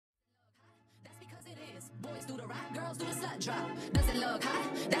girls do the slut drop. Doesn't look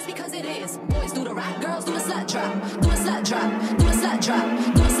hot, that's because it is. Boys do the rock, girls do the slut drop. Do a slut drop, do a slut drop,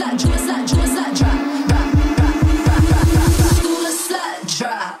 do a slut, do a slut, do a slut drop. Drop, drop, drop, drop, drop, drop. Do the slut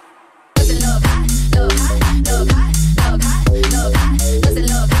drop. Doesn't look hot, look hot, look hot, look hot, look hot. Doesn't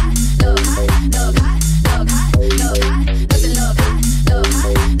look hot, look hot, look hot, look hot, look hot. Doesn't look hot, look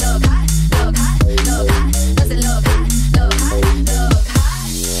hot, look hot, look hot, look hot. Doesn't look hot, look hot, look hot.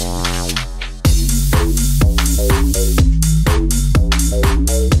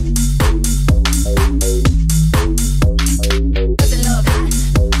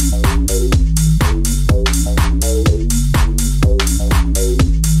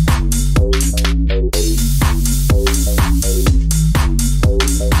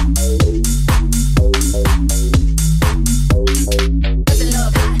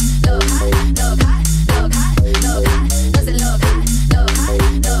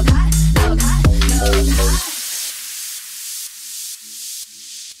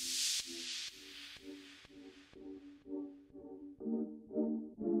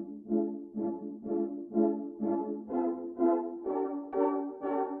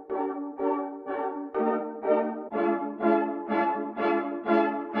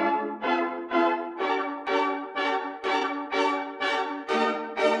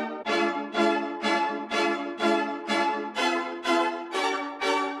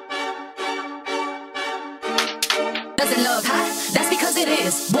 Doesn't look hot, that's because it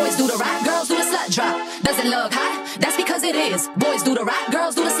is. Boys do the rock, girls do the slut drop. Doesn't look hot, that's because it is. Boys do the rock,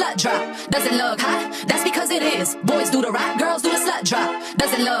 girls do the slut drop. Doesn't look hot, that's because it is. Boys do the rock, girls do the slut drop.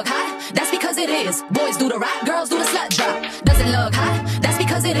 Doesn't look hot, that's because it is. Boys do the rock, girls do the slut drop. Doesn't look hot, that's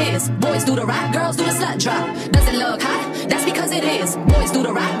because it is. Boys do the rock, girls do the slut drop. Doesn't look hot, that's because it is. Boys do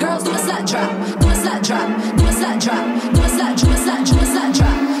the rock, girls do the slut drop. Do a slut drop, do a slut drop, do a slut, do a slut, do a slut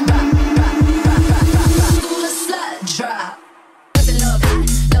drop.